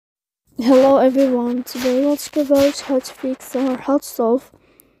Hello everyone, today let's talk about how to fix or how to solve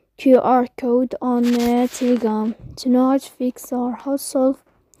QR code on Telegram. To know how to fix or how to solve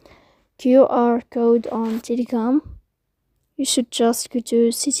QR code on Telegram, you should just go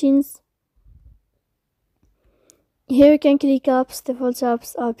to settings. Here you can click apps, default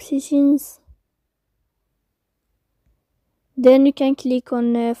apps, app settings. Then you can click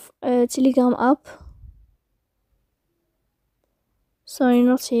on Telegram app. Sorry,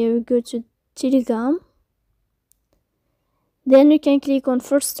 not here, we go to Telegram. Then you can click on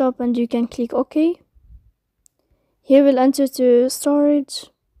first stop and you can click OK. Here we'll enter to storage.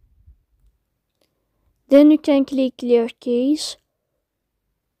 Then you can click clear cache.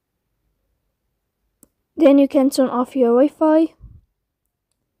 Then you can turn off your Wi-Fi.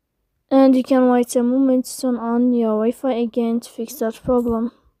 And you can wait a moment to turn on your Wi-Fi again to fix that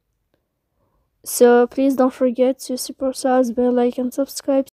problem. So please don't forget to support us by like and subscribe.